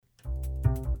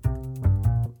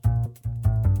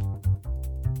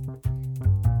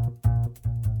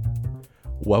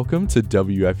Welcome to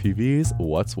WFUV's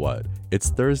What's What. It's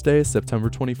Thursday, September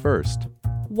 21st.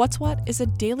 What's What is a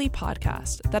daily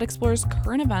podcast that explores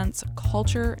current events,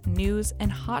 culture, news,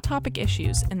 and hot topic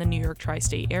issues in the New York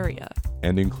tri-state area.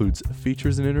 And includes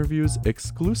features and interviews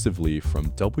exclusively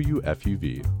from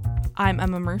WFUV. I'm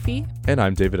Emma Murphy. And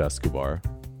I'm David Escobar.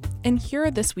 And here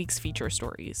are this week's feature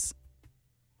stories.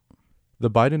 The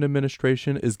Biden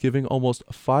administration is giving almost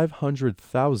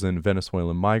 500,000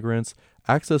 Venezuelan migrants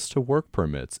access to work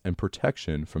permits and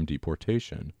protection from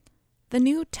deportation. The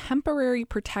new temporary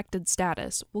protected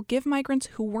status will give migrants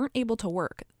who weren't able to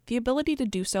work the ability to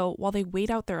do so while they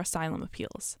wait out their asylum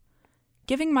appeals.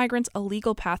 Giving migrants a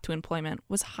legal path to employment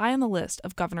was high on the list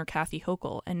of Governor Kathy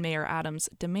Hochul and Mayor Adams'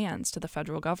 demands to the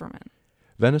federal government.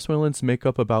 Venezuelans make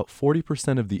up about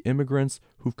 40% of the immigrants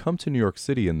who've come to New York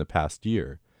City in the past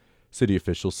year. City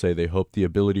officials say they hope the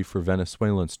ability for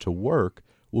Venezuelans to work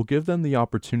will give them the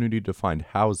opportunity to find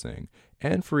housing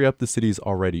and free up the city's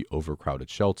already overcrowded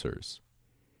shelters.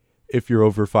 If you're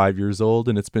over 5 years old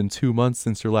and it's been 2 months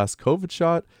since your last COVID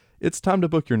shot, it's time to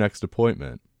book your next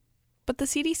appointment. But the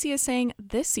CDC is saying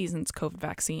this season's COVID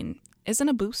vaccine isn't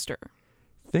a booster.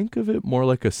 Think of it more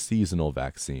like a seasonal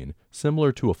vaccine,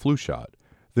 similar to a flu shot.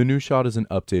 The new shot is an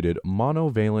updated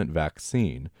monovalent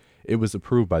vaccine. It was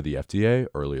approved by the FDA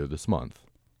earlier this month.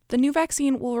 The new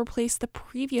vaccine will replace the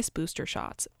previous booster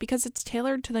shots because it's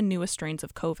tailored to the newest strains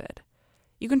of COVID.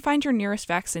 You can find your nearest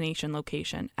vaccination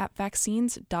location at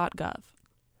vaccines.gov.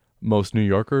 Most New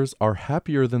Yorkers are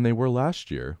happier than they were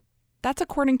last year. That's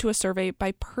according to a survey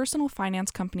by personal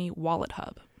finance company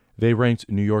WalletHub. They ranked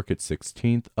New York at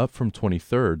 16th, up from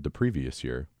 23rd the previous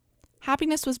year.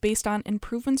 Happiness was based on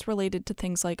improvements related to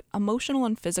things like emotional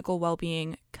and physical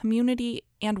well-being, community,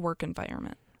 and work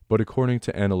environment. But according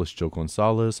to analyst Jill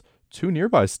Gonzalez, 2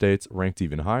 nearby states ranked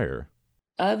even higher.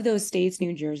 Of those states,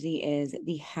 New Jersey is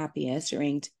the happiest,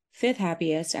 ranked 5th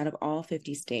happiest out of all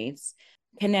 50 states.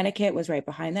 Connecticut was right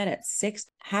behind that at 6th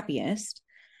happiest.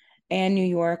 And New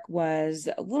York was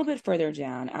a little bit further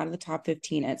down, out of the top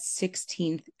 15 at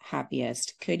 16th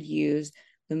happiest. Could use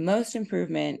the most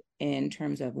improvement in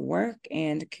terms of work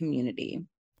and community.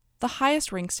 The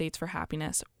highest ranked states for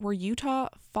happiness were Utah,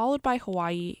 followed by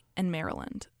Hawaii and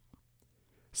Maryland.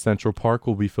 Central Park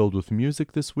will be filled with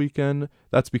music this weekend.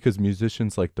 That's because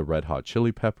musicians like the Red Hot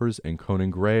Chili Peppers and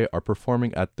Conan Gray are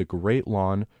performing at the Great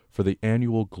Lawn for the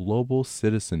annual Global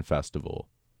Citizen Festival.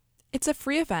 It's a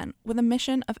free event with a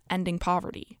mission of ending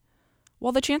poverty.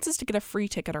 While the chances to get a free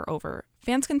ticket are over,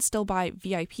 fans can still buy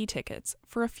VIP tickets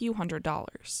for a few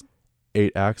 $100s.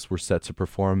 8 acts were set to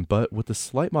perform, but with a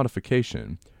slight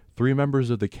modification. 3 members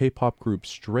of the K-pop group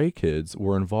Stray Kids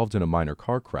were involved in a minor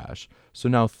car crash, so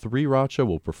now 3 Racha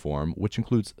will perform, which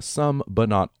includes some but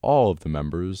not all of the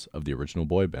members of the original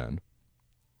boy band.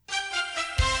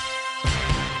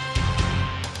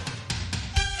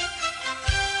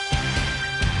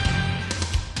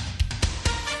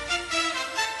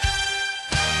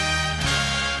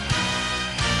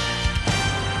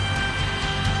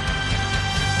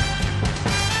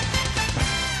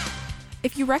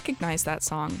 If you recognize that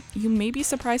song, you may be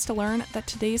surprised to learn that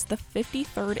today's the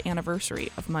 53rd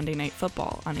anniversary of Monday Night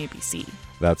Football on ABC.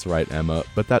 That's right, Emma,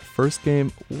 but that first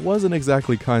game wasn't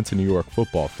exactly kind to New York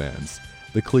football fans.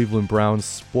 The Cleveland Browns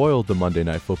spoiled the Monday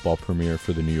Night Football premiere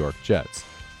for the New York Jets,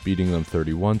 beating them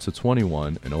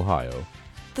 31-21 in Ohio.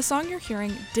 The song you're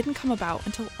hearing didn't come about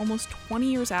until almost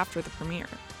 20 years after the premiere,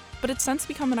 but it's since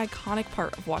become an iconic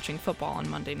part of watching football on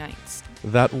Monday nights.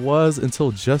 That was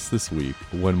until just this week,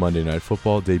 when Monday Night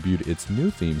Football debuted its new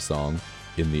theme song,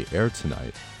 In the Air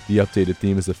Tonight. The updated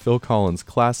theme is a Phil Collins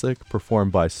classic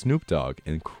performed by Snoop Dogg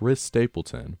and Chris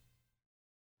Stapleton.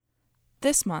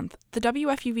 This month, the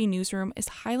WFUV newsroom is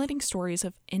highlighting stories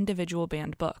of individual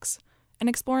banned books and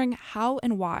exploring how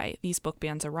and why these book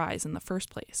bans arise in the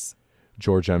first place.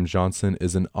 George M. Johnson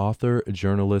is an author,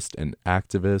 journalist, and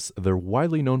activist. They're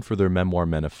widely known for their memoir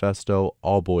manifesto,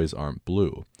 All Boys Aren't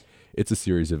Blue. It's a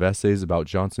series of essays about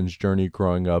Johnson's journey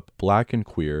growing up Black and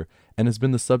queer, and has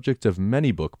been the subject of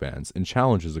many book bans and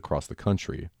challenges across the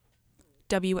country.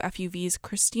 WFUV's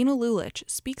Christina Lulich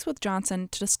speaks with Johnson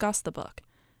to discuss the book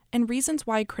and reasons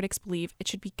why critics believe it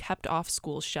should be kept off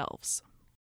school shelves.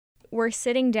 We're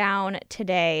sitting down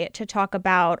today to talk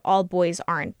about All Boys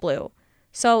Aren't Blue.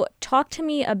 So talk to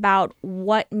me about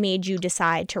what made you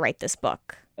decide to write this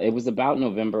book. It was about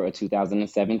November of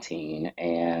 2017.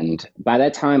 And by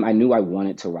that time, I knew I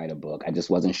wanted to write a book. I just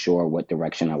wasn't sure what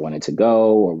direction I wanted to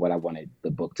go or what I wanted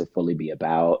the book to fully be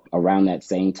about. Around that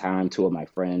same time, 2 of my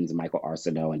friends, Michael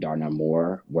Arsenault and Darnell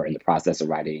Moore, were in the process of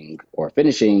writing or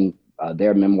finishing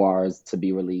their memoirs to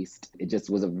be released. It just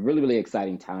was a really, really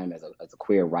exciting time as a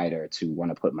queer writer to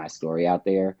want to put my story out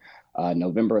there.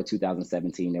 November of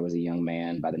 2017, there was a young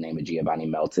man by the name of Giovanni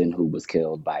Melton who was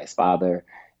killed by his father.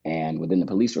 And within the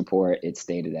police report, it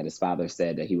stated that his father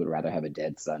said that he would rather have a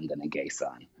dead son than a gay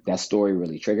son. That story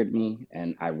really triggered me,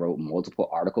 and I wrote multiple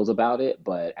articles about it.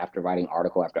 But after writing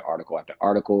article after article after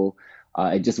article,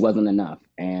 it just wasn't enough.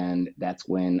 And that's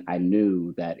when I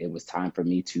knew that it was time for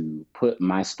me to put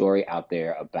my story out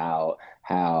there about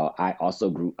how I also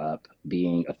grew up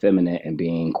being effeminate and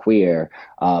being queer,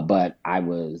 but I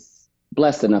was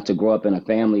blessed enough to grow up in a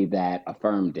family that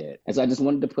affirmed it. And so I just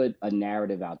wanted to put a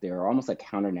narrative out there, or almost a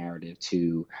counter narrative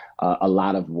to a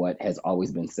lot of what has always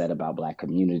been said about Black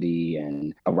community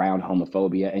and around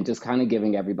homophobia, and just kind of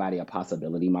giving everybody a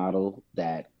possibility model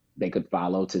that they could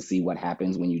follow to see what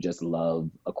happens when you just love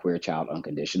a queer child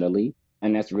unconditionally.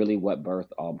 And that's really what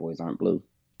birthed All Boys Aren't Blue.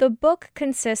 The book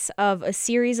consists of a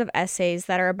series of essays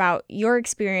that are about your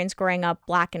experience growing up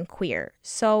Black and queer.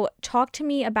 So talk to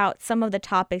me about some of the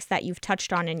topics that you've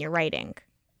touched on in your writing.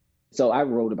 So I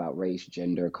wrote about race,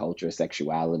 gender, culture,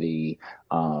 sexuality,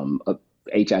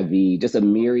 HIV, just a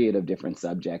myriad of different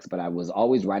subjects, but I was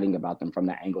always writing about them from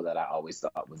the angle that I always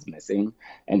thought was missing.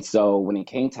 And so when it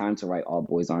came time to write All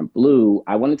Boys Aren't Blue,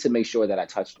 I wanted to make sure that I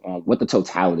touched on what the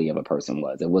totality of a person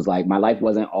was. It was like my life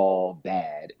wasn't all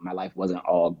bad. My life wasn't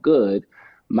all good.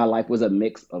 My life was a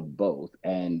mix of both.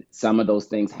 And some of those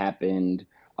things happened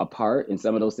apart, and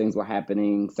some of those things were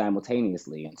happening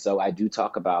simultaneously. And so I do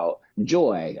talk about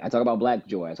joy. I talk about Black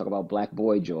joy. I talk about Black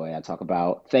boy joy. I talk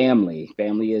about family.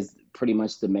 Family is pretty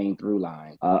much the main through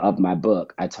line of my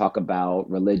book. I talk about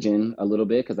religion a little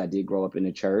bit because I did grow up in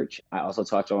the church. I also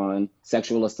touch on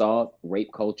sexual assault,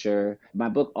 rape culture. My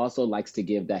book also likes to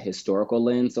give that historical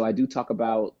lens. So I do talk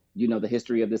about the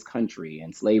history of this country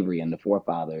and slavery and the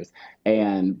forefathers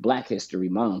and Black History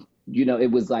Month.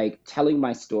 It was like telling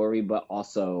my story, but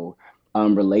also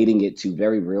relating it to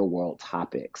very real world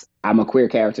topics. I'm a queer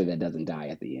character that doesn't die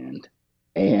at the end.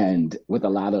 And with a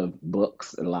lot of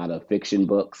books, a lot of fiction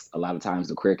books, a lot of times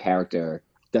the queer character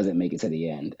doesn't make it to the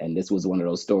end. And this was one of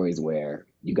those stories where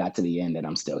you got to the end and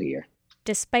I'm still here.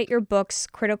 Despite your book's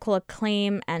critical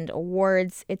acclaim and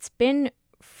awards, it's been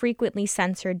frequently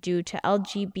censored due to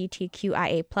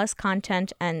LGBTQIA plus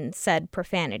content and said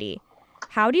profanity.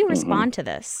 How do you respond to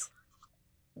this?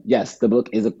 Yes, the book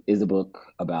is a book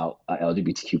about an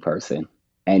LGBTQ person.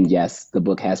 And yes, the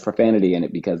book has profanity in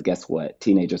it because guess what?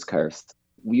 Teenagers cursed.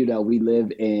 We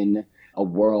live in a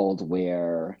world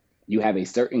where you have a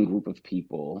certain group of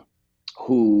people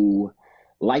who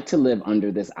like to live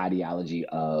under this ideology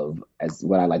of, as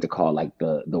what I like to call like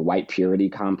the white purity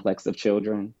complex of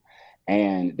children.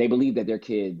 And they believe that their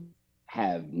kids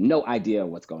have no idea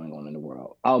what's going on in the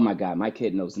world. Oh my God, my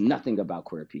kid knows nothing about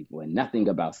queer people and nothing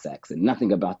about sex and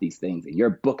nothing about these things. And your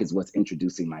book is what's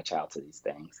introducing my child to these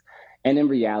things. And in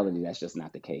reality, that's just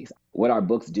not the case. What our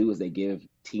books do is they give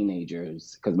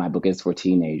teenagers, because my book is for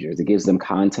teenagers, it gives them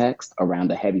context around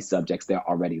the heavy subjects they're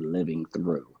already living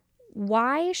through.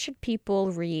 Why should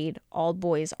people read All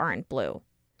Boys Aren't Blue?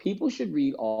 People should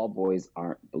read All Boys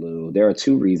Aren't Blue. There are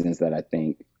two reasons that I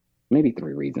think, maybe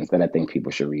three reasons that I think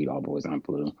people should read All Boys Aren't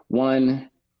Blue. One,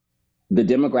 the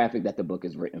demographic that the book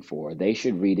is written for, they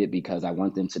should read it because I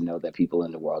want them to know that people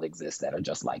in the world exist that are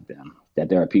just like them, that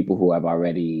there are people who have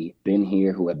already been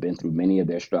here, who have been through many of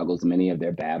their struggles, many of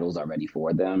their battles already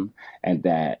for them, and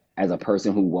that as a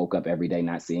person who woke up every day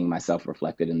not seeing myself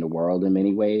reflected in the world in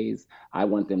many ways, I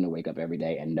want them to wake up every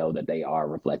day and know that they are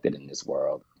reflected in this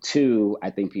world. Two,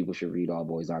 I think people should read All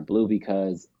Boys Aren't Blue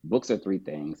because books are three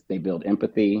things. They build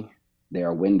empathy, they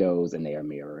are windows, and they are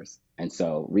mirrors. And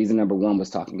so reason number one was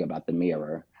talking about the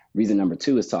mirror. Reason number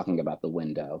two is talking about the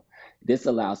window. This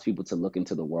allows people to look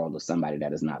into the world of somebody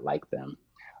that is not like them.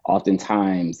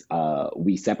 Oftentimes,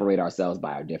 we separate ourselves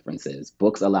by our differences.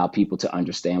 Books allow people to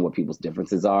understand what people's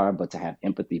differences are, but to have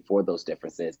empathy for those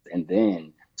differences, and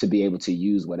then to be able to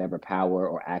use whatever power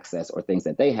or access or things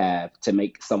that they have to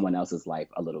make someone else's life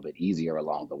a little bit easier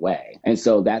along the way. And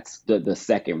so that's the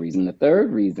second reason. The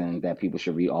third reason that people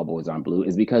should read All Boys Aren't Blue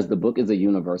is because the book is a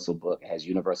universal book. It has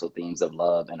universal themes of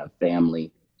love and of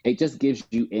family. It just gives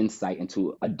you insight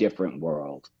into a different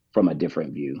world from a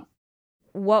different view.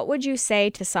 What would you say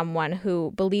to someone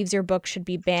who believes your book should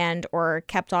be banned or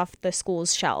kept off the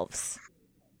school's shelves?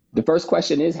 The first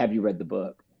question is, have you read the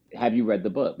book? Have you read the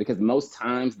book? Because most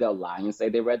times they'll lie and say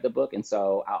they read the book. And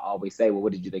so I'll always say, well,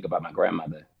 what did you think about my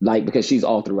grandmother? Like, because she's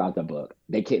all throughout the book.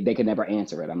 They can never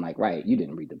answer it. I'm like, right, you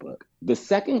didn't read the book. The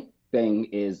second thing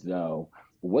is, though,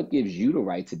 what gives you the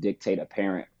right to dictate a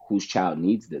parent whose child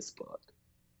needs this book?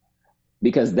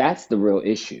 Because that's the real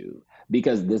issue.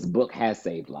 because this book has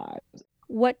saved lives.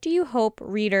 What do you hope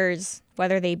readers,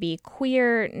 whether they be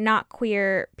queer, not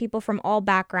queer, people from all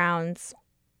backgrounds,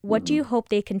 what do you hope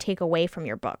they can take away from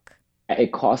your book?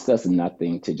 It costs us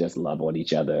nothing to just love on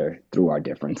each other through our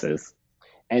differences.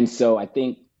 And so I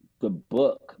think the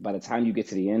book, by the time you get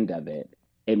to the end of it,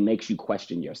 it makes you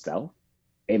question yourself.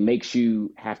 It makes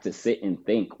you have to sit and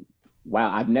think,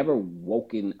 wow, I've never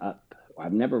woken up.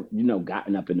 I've never,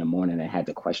 gotten up in the morning and had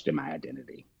to question my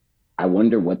identity. I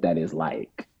wonder what that is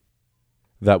like.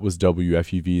 That was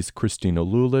WFUV's Christina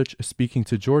Lulich speaking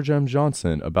to George M.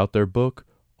 Johnson about their book,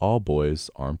 All Boys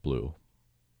Aren't Blue.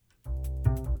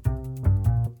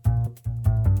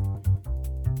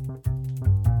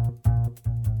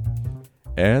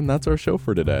 And that's our show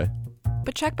for today.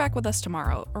 But check back with us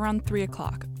tomorrow around 3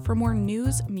 o'clock for more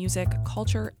news, music,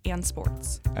 culture, and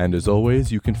sports. And as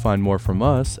always, you can find more from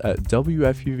us at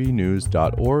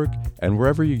WFUVnews.org and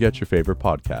wherever you get your favorite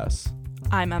podcasts.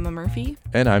 I'm Emma Murphy.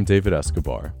 And I'm David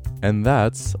Escobar. And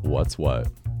that's What's What.